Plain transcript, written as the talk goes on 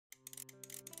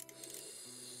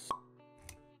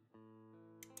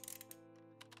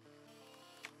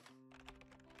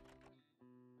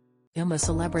I'm a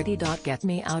celebrity. Get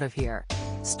me out of here.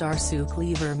 Star Sue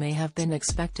Cleaver may have been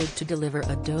expected to deliver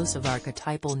a dose of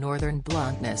archetypal northern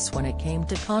bluntness when it came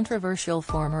to controversial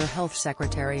former Health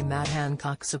Secretary Matt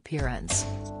Hancock's appearance.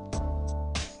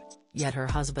 Yet her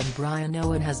husband Brian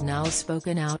Owen has now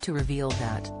spoken out to reveal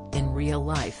that, in real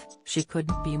life, she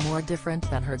couldn't be more different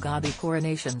than her gobby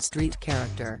Coronation Street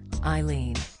character,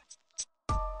 Eileen.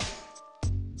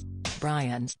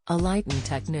 Brian, a lighting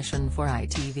technician for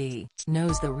ITV,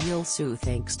 knows the real Sue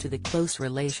thanks to the close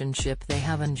relationship they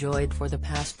have enjoyed for the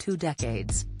past 2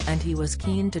 decades, and he was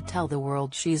keen to tell the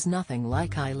world she's nothing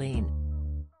like Eileen.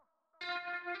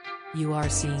 "You are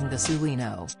seeing the Sue we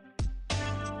know.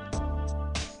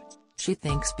 She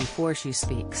thinks before she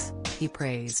speaks," he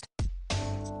praised.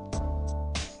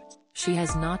 "She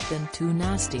has not been too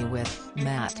nasty with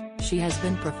Matt, she has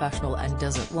been professional and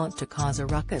doesn't want to cause a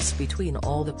ruckus between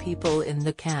all the people in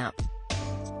the camp.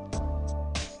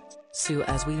 Sue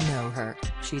as we know her,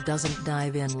 she doesn't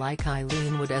dive in like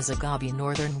Eileen would as a gobby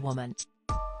northern woman.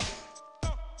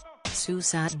 Sue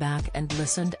sat back and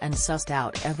listened and sussed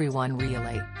out everyone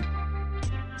really."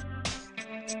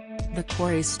 The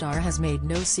Corey star has made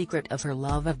no secret of her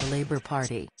love of the Labour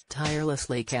Party,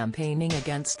 tirelessly campaigning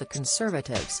against the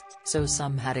Conservatives, so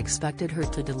some had expected her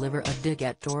to deliver a dig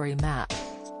at Tory Matt.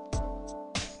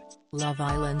 Love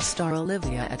Island star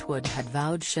Olivia Atwood had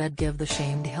vowed she'd give the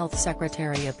shamed health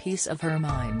secretary a piece of her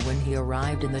mind when he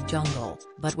arrived in the jungle,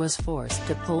 but was forced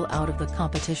to pull out of the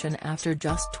competition after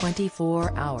just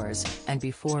 24 hours, and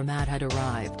before Matt had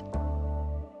arrived.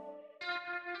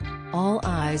 All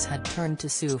eyes had turned to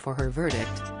Sue for her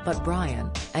verdict, but Brian,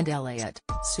 and Elliot,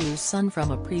 Sue's son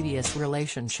from a previous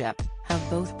relationship, have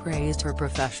both praised her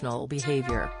professional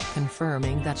behavior,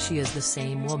 confirming that she is the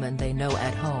same woman they know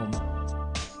at home.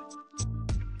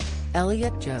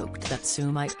 Elliot joked that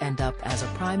Sue might end up as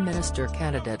a Prime Minister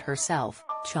candidate herself,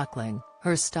 chuckling,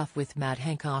 "Her stuff with Matt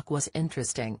Hancock was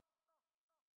interesting."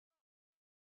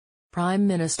 Prime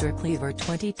Minister Cleaver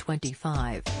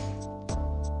 2025.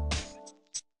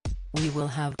 "We will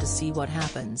have to see what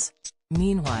happens."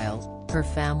 Meanwhile, her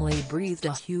family breathed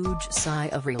a huge sigh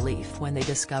of relief when they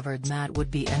discovered Matt would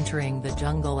be entering the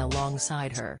jungle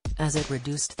alongside her, as it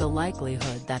reduced the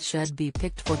likelihood that she'd be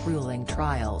picked for grueling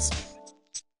trials.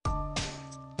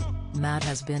 Matt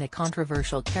has been a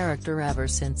controversial character ever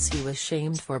since he was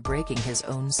shamed for breaking his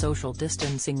own social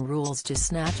distancing rules to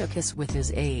snatch a kiss with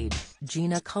his aide,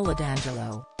 Gina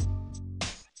Coladangelo.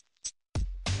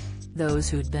 Those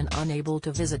who'd been unable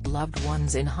to visit loved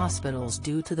ones in hospitals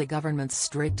due to the government's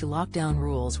strict lockdown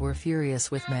rules were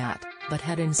furious with Matt, but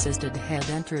had insisted he'd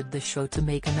entered the show to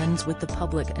make amends with the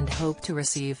public and hoped to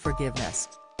receive forgiveness.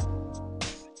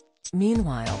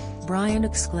 Meanwhile, Brian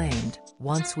exclaimed,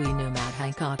 "Once we knew Matt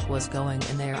Hancock was going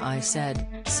in there, I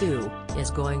said, Sue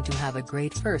is going to have a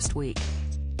great first week.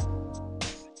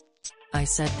 I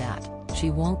said that she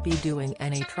won't be doing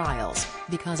any trials,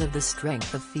 because of the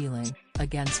strength of feeling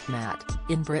against Matt,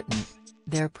 in Britain."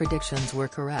 Their predictions were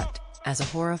correct, as a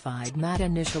horrified Matt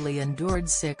initially endured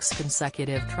 6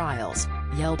 consecutive trials,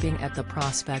 yelping at the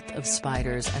prospect of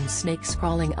spiders and snakes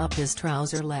crawling up his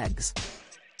trouser legs.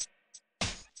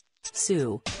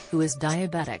 Sue, who is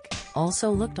diabetic,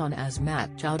 also looked on as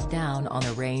Matt chowed down on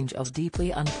a range of deeply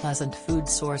unpleasant food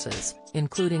sources,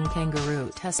 including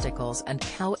kangaroo testicles and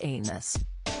cow anus.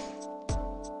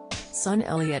 Son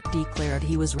Elliot declared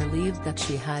he was relieved that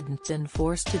she hadn't been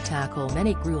forced to tackle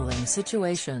many grueling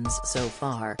situations so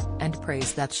far, and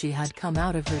praised that she had come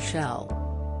out of her shell.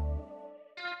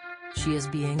 "She is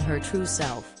being her true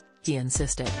self," he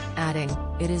insisted, adding,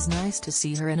 "It is nice to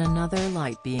see her in another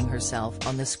light being herself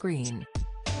on the screen."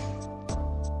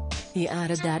 He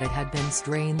added that it had been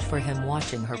strange for him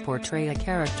watching her portray a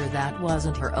character that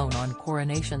wasn't her own on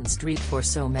Coronation Street for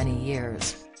so many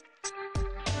years.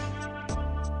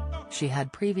 She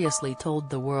had previously told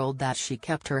the world that she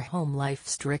kept her home life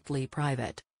strictly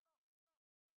private.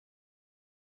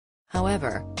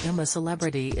 However, I'm a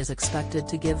Celebrity is expected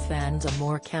to give fans a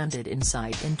more candid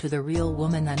insight into the real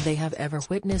woman than they have ever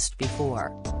witnessed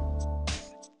before.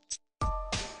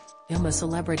 I'm a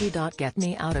Celebrity. Get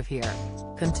me out of here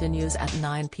continues at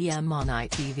 9 p.m. on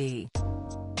ITV.